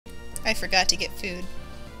I forgot to get food.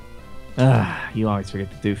 You always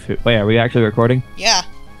forget to do food. Wait, are we actually recording? Yeah.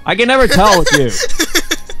 I can never tell with you.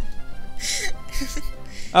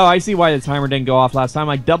 Oh, I see why the timer didn't go off last time.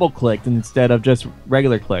 I double-clicked instead of just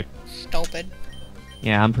regular click. Stupid.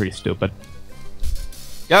 Yeah, I'm pretty stupid.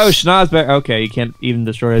 Go, Shnozberry. Okay, you can't even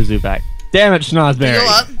destroy a Zubat. Damn it, Shnozberry. You go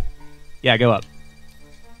up? Yeah, go up.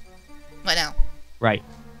 What now? Right.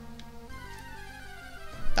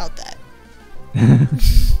 About that.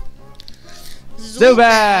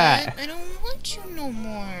 Zubat! I don't want you no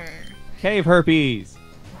more. Cave herpes.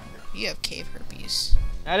 You have cave herpes.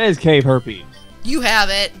 That is cave herpes. You have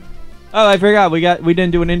it. Oh, I forgot. We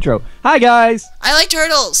didn't do an intro. Hi, guys. I like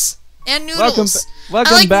turtles and noodles.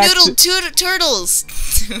 Welcome I like back turtles.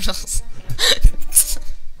 Noodles.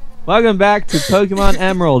 Welcome back to Pokemon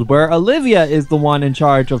Emerald, where Olivia is the one in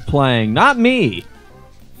charge of playing, not me.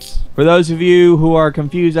 For those of you who are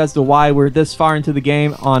confused as to why we're this far into the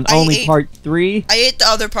game on only part 3, I ate the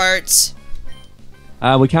other parts.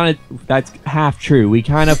 That's half true. We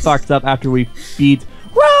kind of fucked up after we beat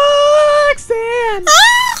Roxanne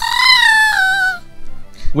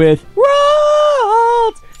with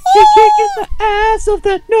Ralt. She kicking the ass of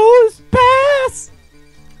that nose pass.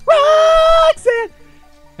 Roxanne.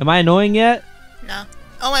 Am I annoying yet? No.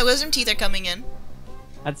 Oh, my wisdom teeth are coming in.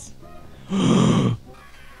 That's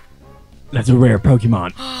that's a rare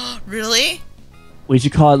Pokemon. Really? We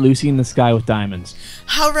should call it Lucy in the Sky with Diamonds.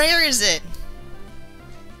 How rare is it?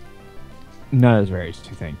 Not as rare as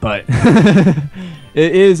you think, but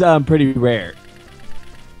it is pretty rare.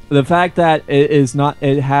 The fact that it has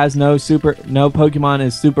no Pokemon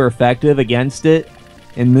is super effective against it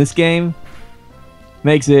in this game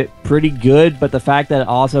makes it pretty good, but the fact that it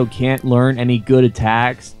also can't learn any good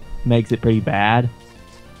attacks makes it pretty bad.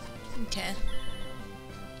 Okay.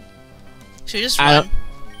 Should we just run?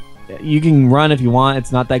 You can run if you want.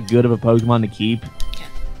 It's not that good of a Pokemon to keep. Okay.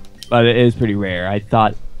 But it is pretty rare. I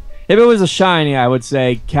thought if it was a shiny, I would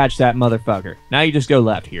say catch that motherfucker. Now you just go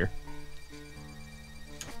left here.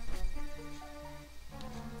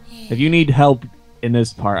 If you need help in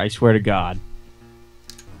this part, I swear to God.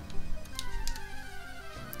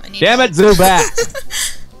 Damn it, Zubat!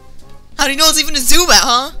 How do you know it's even a Zubat,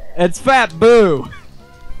 huh? It's Fat Boo!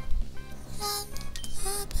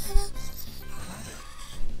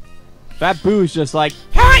 Fat Boo's just like,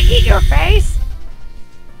 can I eat your face?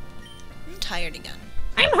 I'm tired again.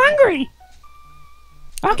 I'm hungry!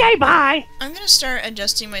 Okay, bye! I'm gonna start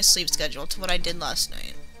adjusting my sleep schedule to what I did last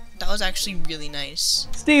night. That was actually really nice.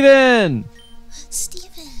 Steven!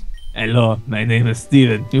 Steven. Hello, my name is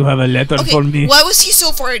Steven. You have a letter for me? Why was he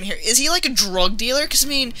so far in here? Is he like a drug dealer? Because, I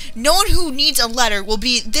mean, no one who needs a letter will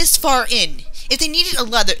be this far in. If they needed a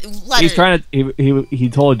letter... He's trying to... He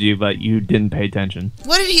told you, but you didn't pay attention.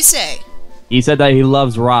 What did he say? He said that he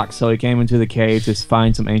loves rocks, so he came into the cave to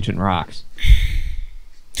find some ancient rocks.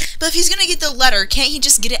 But if he's gonna get the letter, can't he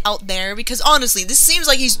just get it out there? Because, honestly, this seems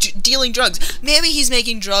like he's dealing drugs. Maybe he's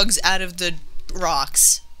making drugs out of the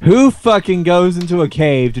rocks. Who fucking goes into a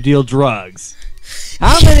cave to deal drugs?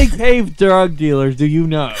 How many cave drug dealers do you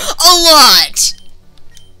know? A lot!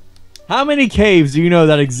 How many caves do you know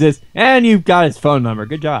that exist? And you've got his phone number.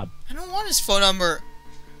 Good job. I don't want his phone number.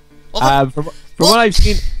 Well, from what I've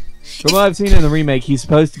seen... From what I've seen in the remake, he's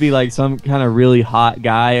supposed to be like some kind of really hot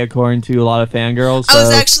guy, according to a lot of fangirls. So. I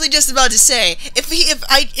was actually just about to say, if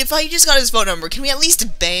I just got his phone number, can we at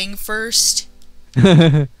least bang first?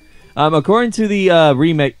 According to the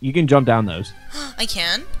remake, you can jump down those. I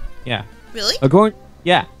can? Yeah. Really? According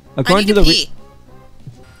to the pee.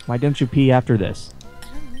 Why don't you pee after this? I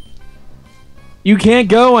don't know. You can't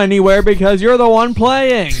go anywhere because you're the one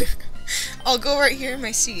playing. I'll go right here in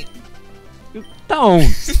my seat. You don't.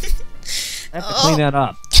 I have to clean that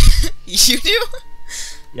up. You do?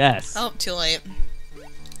 Yes. Oh, too late.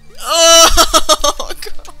 Oh,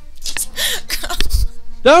 God.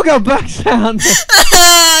 Don't go back down.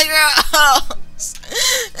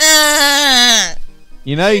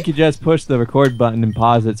 You know you could just push the record button and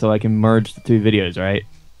pause it so I can merge the two videos, right?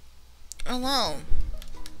 Hello.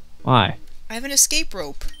 Why? I have an escape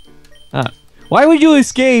rope. Why would you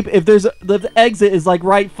escape if the exit is like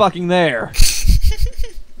right fucking there?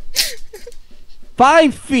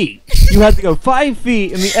 5 feet. You had to go 5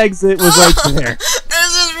 feet and the exit was right there.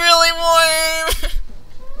 This is really warm.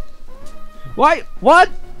 Why? What?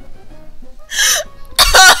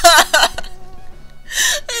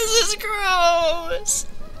 This is gross.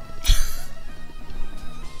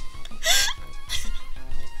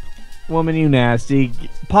 Woman, you nasty.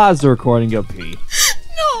 Pause the recording, go pee.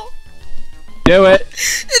 No. Do it.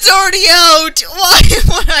 It's already out. Why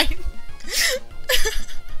would I?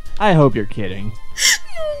 I hope you're kidding.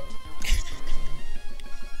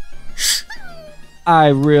 I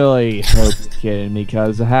really hope you're kidding me,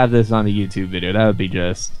 because to have this on a YouTube video, that would be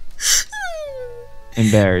just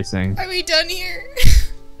embarrassing. Are we done here?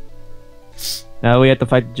 No, we have to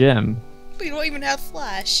fight the gym. We don't even have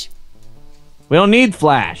Flash. We don't need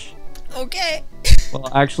Flash. Okay. Well,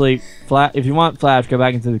 actually, if you want Flash, go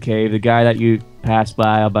back into the cave. The guy that you passed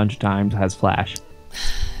by a bunch of times has Flash.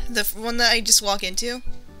 The one that I just walk into?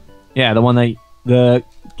 Yeah, the one that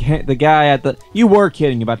the guy at the. You were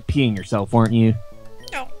kidding about peeing yourself, weren't you?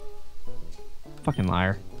 No. Fucking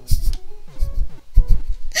liar.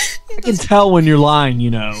 I can tell when you're lying, you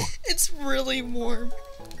know. It's really warm.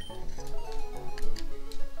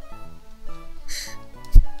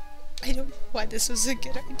 I don't know why this was a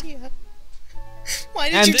good idea. Why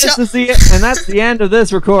did you tell? And that's the end of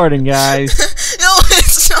this recording, guys. No,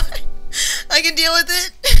 it's not. I can deal with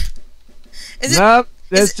it. Is nope,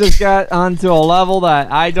 this just got onto a level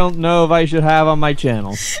that I don't know if I should have on my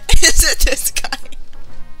channel. Is it this guy?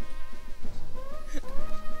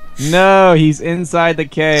 No, he's inside the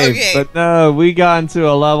cave. Okay. But no, we got into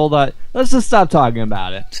a level that... Let's just stop talking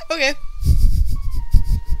about it. Okay.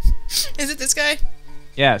 Is it this guy?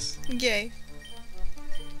 Yes. Yay.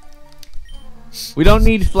 We don't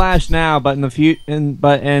need Flash now, but in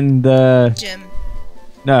the Gym.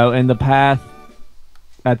 No, in the path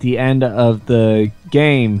at the end of the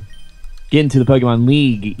game, get into the Pokemon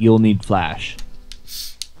League, you'll need Flash.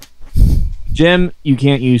 Gym, you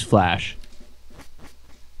can't use Flash.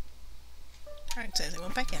 Alright, so I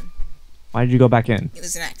went back in. Why did you go back in? It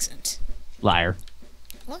was an accident. Liar.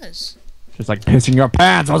 It was. Just like pissing your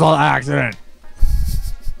pants was an accident.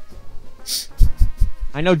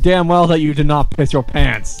 I know damn well that you did not piss your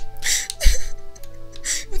pants.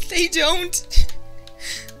 But they don't.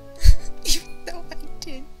 Even though I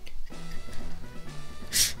did.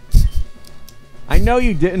 I know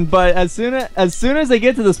you didn't, but as soon as they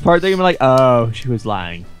get to this part, they're gonna be like, "Oh, she was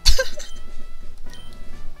lying."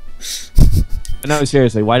 No,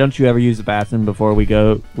 seriously, why don't you ever use the bathroom before we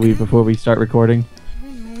start recording?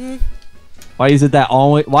 Why is it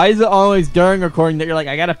always during recording that you're like,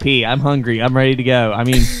 I gotta pee, I'm hungry, I'm ready to go? I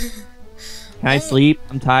mean, can I sleep?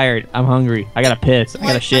 I'm tired, I'm hungry, I gotta piss, I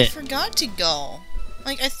gotta shit. I forgot to go.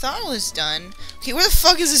 Like, I thought I was done. Okay, where the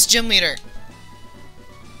fuck is this gym leader?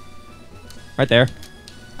 Right there.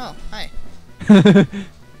 Oh, hi. That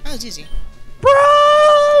was easy.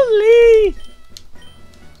 Broly!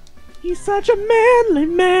 He's such a manly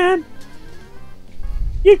man.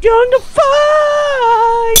 You're going to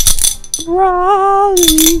fight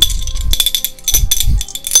Broly.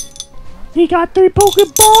 He got 3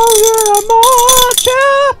 Pokeballs, you're a more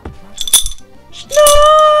chap.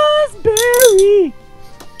 Shnozberry.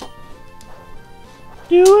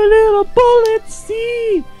 Do a little bullet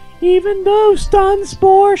seed. Even though Stun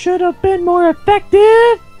Spore should have been more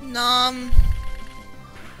effective. Nom.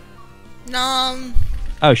 Nom.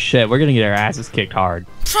 Oh shit, we're gonna get our asses kicked hard.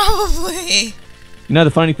 Probably. You know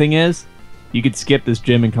the funny thing is, you could skip this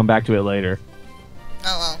gym and come back to it later.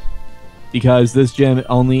 Oh well. Because this gym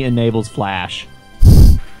only enables Flash.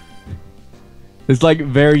 It's like a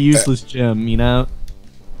very useless gym, you know?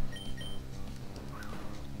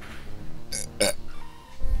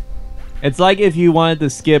 It's like if you wanted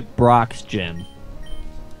to skip Brock's gym.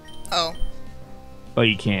 Oh. But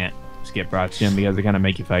you can't skip Brock's gym because they kind of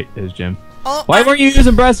make you fight his gym. Oh, why weren't you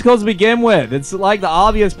using Breasticles to begin with? It's like the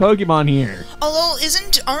obvious Pokemon here. Although,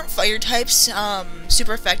 aren't fire types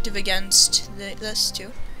super effective against this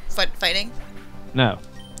too? Fighting? No.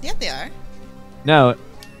 Yeah, they are. No.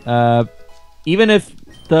 Even if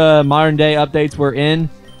the modern day updates were in,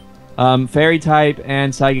 Fairy type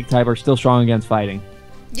and Psychic type are still strong against fighting.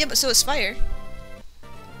 Yeah, but so is fire.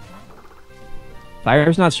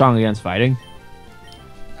 Fire's not strong against fighting.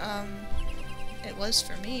 It was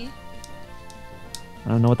for me. I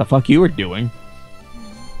don't know what the fuck you were doing.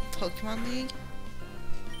 Pokemon League?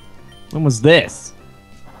 When was this?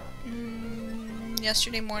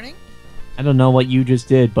 Yesterday morning? I don't know what you just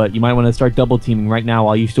did, but you might want to start double teaming right now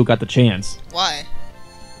while you still got the chance. Why?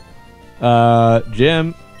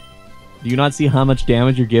 Jim, do you not see how much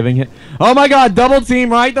damage you're giving it? Oh my god, double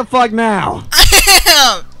team right the fuck now!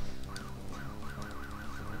 I am!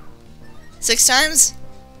 6 times?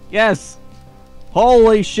 Yes!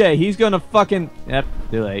 Holy shit, he's gonna fucking... Yep,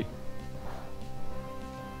 too late.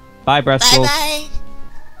 Bye, Breasticles. Bye-bye.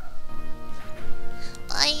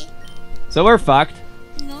 Bye. So we're fucked.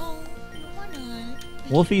 No, we're not.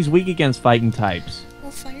 Wolfie's weak against fighting types.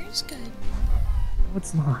 Well, fire's good. No,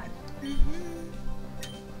 it's not.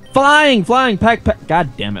 Flying, pack.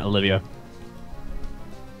 God damn it, Olivia.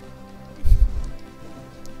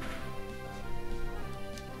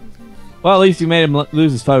 Well, at least you made him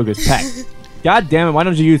lose his focus. Peck. God damn it, why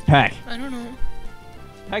don't you use Peck? I don't know.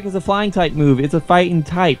 Peck is a flying type move. It's a fighting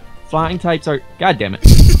type. Flying types are... God damn it.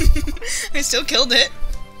 I still killed it.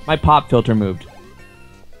 My pop filter moved.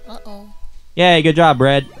 Uh-oh. Yay, good job,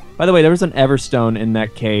 Red. By the way, there was an Everstone in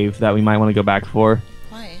that cave that we might want to go back for.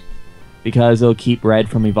 Why? Because it'll keep Red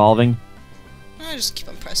from evolving. I just keep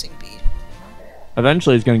on pressing B.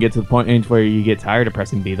 Eventually, it's going to get to the point where you get tired of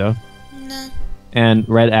pressing B, though. Nah. And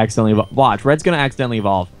Red accidentally... Watch, Red's going to accidentally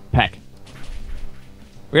evolve. Peck.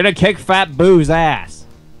 We're going to kick Fat Boo's ass.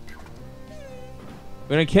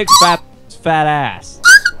 We're going to kick Fat ass.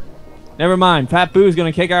 Never mind, Fat Boo's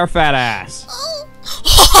going to kick our fat ass. Oh.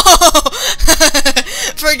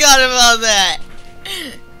 Forgot about that.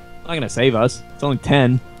 Not going to save us. It's only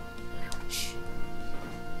 10.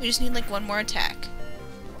 We just need like one more attack.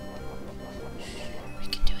 We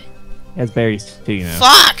can do it. He has berries too, you know.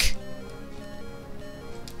 Fuck!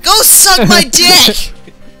 Go suck my dick!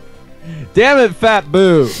 Damn it, Fat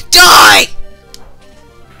Boo! Die!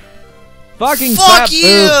 Fucking Fuck Fat you!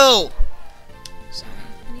 Boo! Sorry,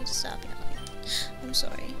 I need to stop yelling. I'm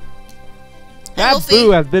sorry. Fat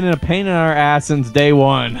Boo has been a pain in our ass since day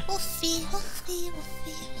one.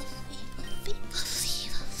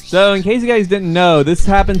 So, in case you guys didn't know, this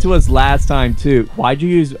happened to us last time too. Why'd you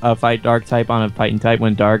use a fight dark type on a fighting type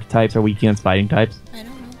when dark types are weak against fighting types? I don't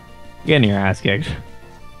know. You're getting your ass kicked.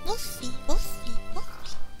 Wolfie, Wolfie,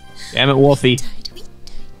 Wolfie. Damn it, Wolfie.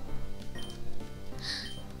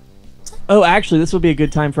 Oh, actually, this would be a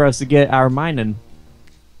good time for us to get our mining.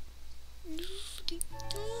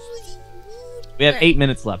 We have 8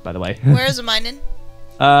 minutes left, by the way. Where is the mining?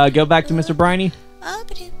 Go back to Mr. Briny.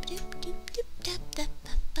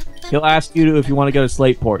 He'll ask you if you want to go to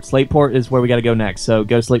Slateport. Slateport is where we got to go next, so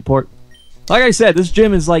go to Slateport. Like I said, this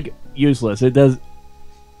gym is like useless. It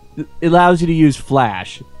allows you to use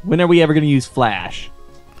Flash. When are we ever going to use Flash?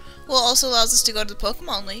 Well, it also allows us to go to the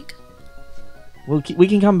Pokemon League. We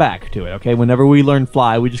can come back to it, okay? Whenever we learn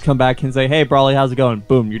Fly, we just come back and say, hey, Brawly, how's it going?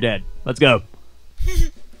 Boom, you're dead. Let's go.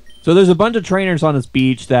 So there's a bunch of trainers on this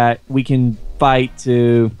beach that we can fight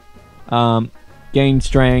to gain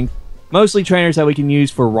strength. Mostly trainers that we can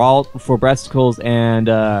use for breasticles, and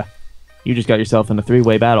you just got yourself in a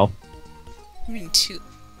 3-way battle. I mean 2.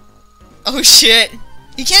 Oh shit!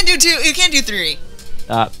 You can't do 2. You can't do 3.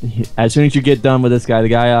 As soon as you get done with this guy, the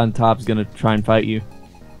guy on top is gonna try and fight you.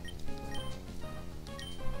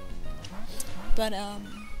 But I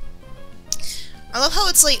love how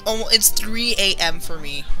it's like it's 3 a.m. for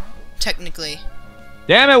me, technically.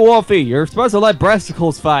 Damn it, Wolfie! You're supposed to let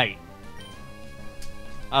breasticles fight.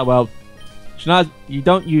 Oh well. You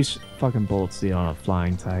don't use fucking Bullet Seed on a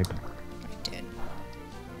flying type. I did.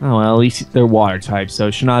 Oh well, at least they're water types, so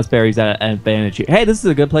Shnozberry's at an advantage here. Hey, this is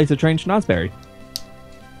a good place to train Shnozberry.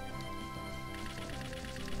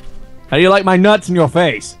 How do you like my nuts in your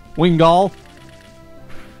face, Wingull?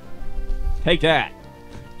 Take that.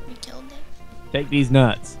 You killed it. Take these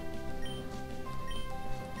nuts.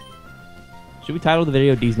 Should we title the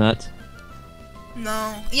video Deez Nutz?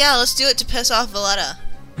 No. Yeah, let's do it to piss off Valletta.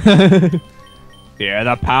 Hear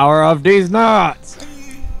the power of Deez Nutz!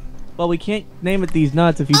 Well, we can't name it Deez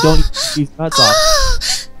Nutz if you don't eat these nuts off.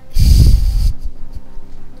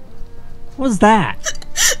 What was that?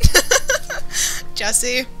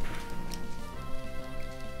 Jesse.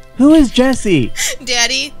 Who is Jesse?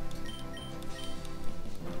 Daddy.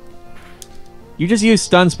 You just used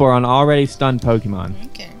Stun Spore on already stunned Pokemon.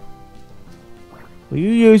 Okay. Will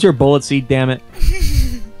you use your Bullet Seed, damn it?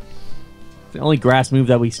 The only grass move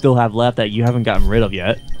that we still have left that you haven't gotten rid of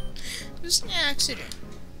yet. Just an accident.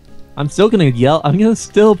 I'm still gonna yell. I'm gonna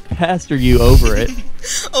still pester you over it.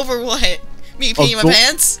 Over what? Me peeing my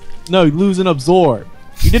pants? No, lose an Absorb.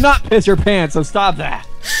 You did not piss your pants, so stop that.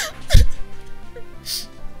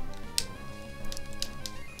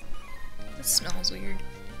 That smells weird.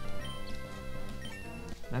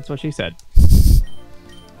 That's what she said.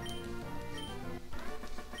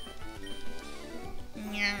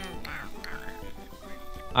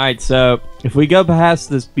 Alright, so if we go past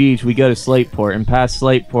this beach, we go to Slateport, and past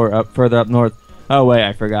Slateport up further up north. Oh wait,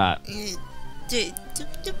 I forgot.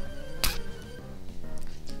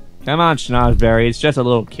 Come on, Shnozberry, it's just a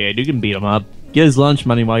little kid. You can beat him up. Get his lunch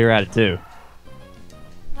money while you're at it too.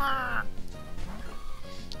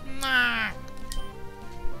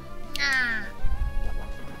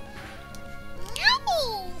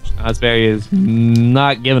 Shnozberry is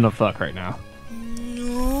not giving a fuck right now.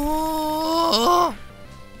 No.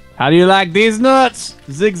 How do you like these nuts,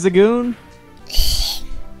 Zigzagoon?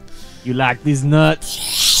 You like these nuts?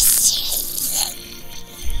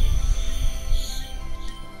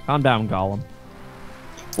 Calm down, Gollum.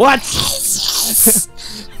 What?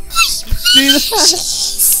 see that?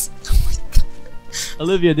 Jeez. Oh my god.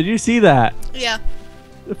 Olivia, did you see that? Yeah.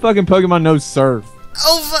 The fucking Pokemon knows surf.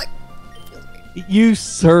 Oh fuck. You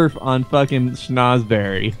surf on fucking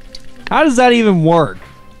Shnozberry. How does that even work?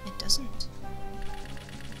 It doesn't.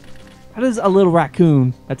 How does a little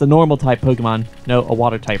raccoon, that's a normal type Pokemon, know a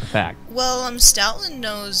water type attack? Well, Stoutland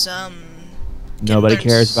knows, Nobody learn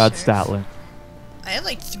cares about surf. Stoutland. I have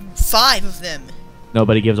like 5 of them.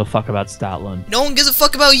 Nobody gives a fuck about Stoutland. No one gives a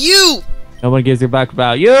fuck about you! No one gives a fuck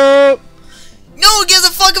about you! No one gives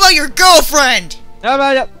a fuck about your girlfriend! You're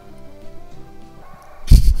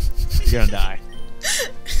gonna die.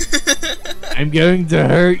 I'm going to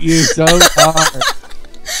hurt you so hard.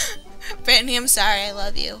 Brittany, I'm sorry, I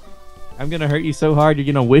love you. I'm gonna hurt you so hard you're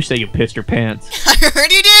gonna wish that you pissed your pants. I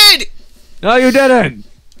heard you did! No, you didn't!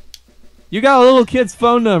 You got a little kid's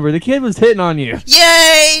phone number. The kid was hitting on you.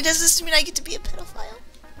 Yay! Does this mean I get to be a pedophile?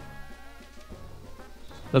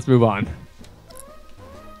 Let's move on.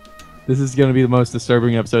 This is gonna be the most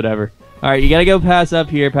disturbing episode ever. Alright, you gotta go past up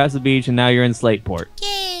here, past the beach, and now you're in Slateport.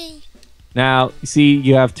 Yay! Now, you see,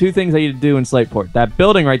 you have 2 things that you do in Slateport. That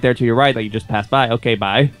building right there to your right that you just passed by, okay,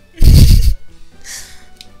 bye,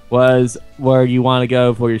 was where you want to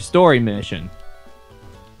go for your story mission.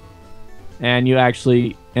 And you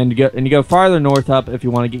actually, and you go farther north up if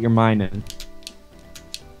you want to get your mine in.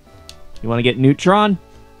 You want to get Neutron?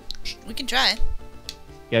 We can try. You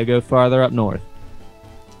gotta go farther up north.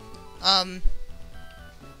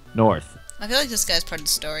 North. I feel like this guy's part of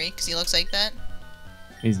the story, because he looks like that.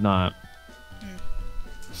 He's not.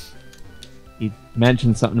 He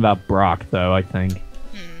mentioned something about Brock, though, I think.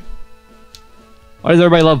 Why does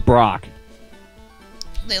everybody love Brock?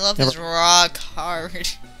 They love his rock hard.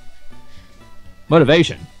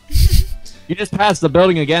 Motivation. You just passed the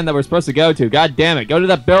building again that we're supposed to go to. God damn it. Go to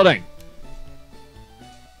that building.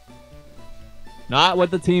 Not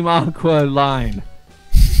with the Team Aqua line.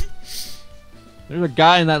 There's a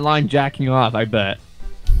guy in that line jacking off, I bet.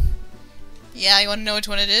 Yeah, you want to know which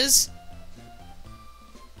one it is?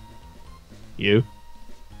 You?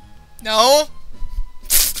 No?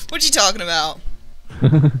 What you talking about?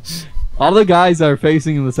 All the guys that are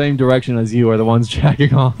facing in the same direction as you are the ones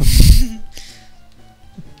jacking off.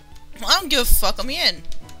 Well, I don't give a fuck. Let me in.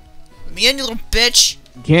 Let me in, you little bitch.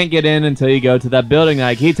 You can't get in until you go to that building that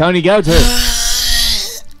I keep telling you to go to.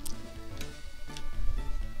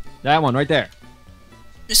 That one right there.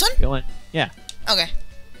 This one? Go in. Yeah. Okay.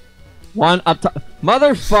 One up top.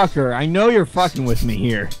 Motherfucker, I know you're fucking with me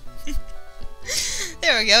here.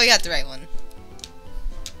 There we go, we got the right one.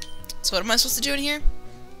 So what am I supposed to do in here?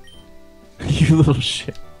 You little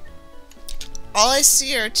shit. All I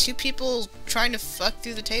see are 2 people trying to fuck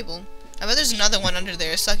through the table. I bet there's another one under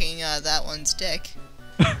there sucking that one's dick.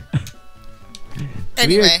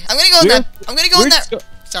 Anyway, I'm gonna go in that. I'm gonna go in that.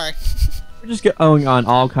 Sorry. We're just going on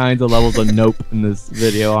all kinds of levels of nope in this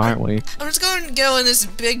video, aren't we? I'm just going to go in this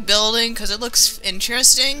big building because it looks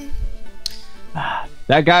interesting.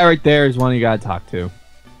 That guy right there is one you gotta talk to.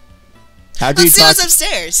 After Let's see what's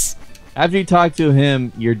upstairs. After you talk to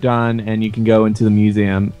him, you're done, and you can go into the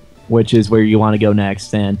museum, which is where you want to go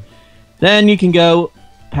next. And then you can go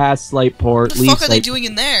past Slateport. What the fuck are they doing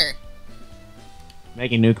in there?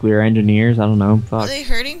 Making nuclear engineers. I don't know. Fuck. Are they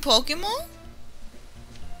hurting Pokemon?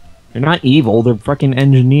 They're not evil. They're fucking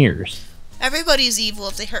engineers. Everybody's evil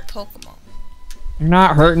if they hurt Pokemon. They're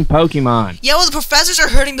not hurting Pokemon. Yeah, well, the professors are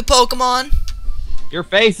hurting the Pokemon. Your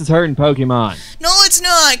face is hurting Pokemon. No, it's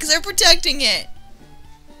not, because they're protecting it.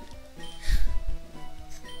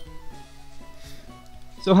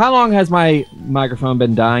 So how long has my microphone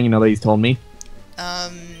been dying? You know that he's told me.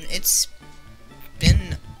 It's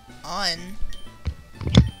been on.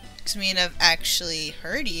 Because I mean, I've actually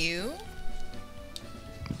heard you.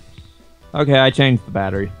 Okay, I changed the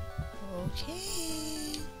battery.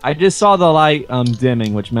 Okay. I just saw the light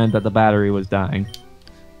dimming, which meant that the battery was dying.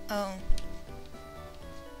 Oh.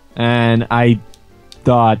 And I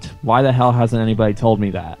thought, why the hell hasn't anybody told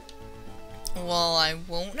me that? Well, I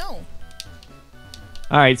won't know.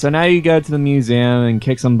 Alright, so now you go to the museum and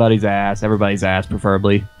kick somebody's ass. Everybody's ass,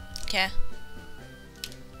 preferably. Okay.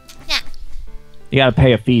 Yeah. You gotta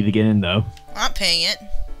pay a fee to get in, though. I'm not paying it.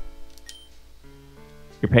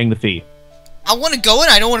 You're paying the fee. I want to go in,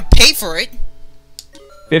 I don't want to pay for it.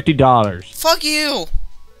 $50. Fuck you.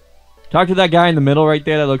 Talk to that guy in the middle right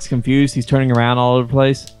there that looks confused. He's turning around all over the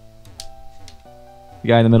place. The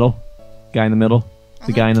guy in the middle. Guy in the middle.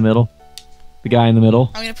 The guy in the middle. The guy in the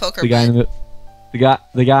middle. I'm gonna poke her The guy in the middle.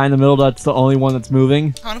 The guy in the middle that's the only one that's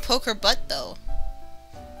moving. I want to poke her butt, though.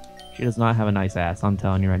 She does not have a nice ass, I'm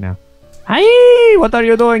telling you right now. Hi! What are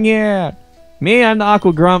you doing here? Me, I'm the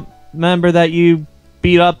Aqua Grump member that you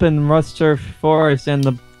beat up in Ruster Forest and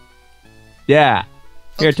the... Yeah.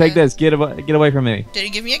 Here, Okay. take this. Get away from me. Did he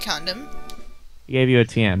give me a condom? He gave you a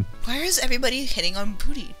TM. Why is everybody hitting on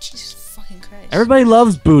booty? Jesus fucking Christ. Everybody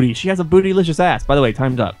loves booty. She has a bootylicious ass. By the way,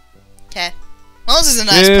 time's up. Okay. Well, this is a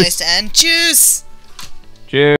nice Cheers. place to end. Cheers! Cheers.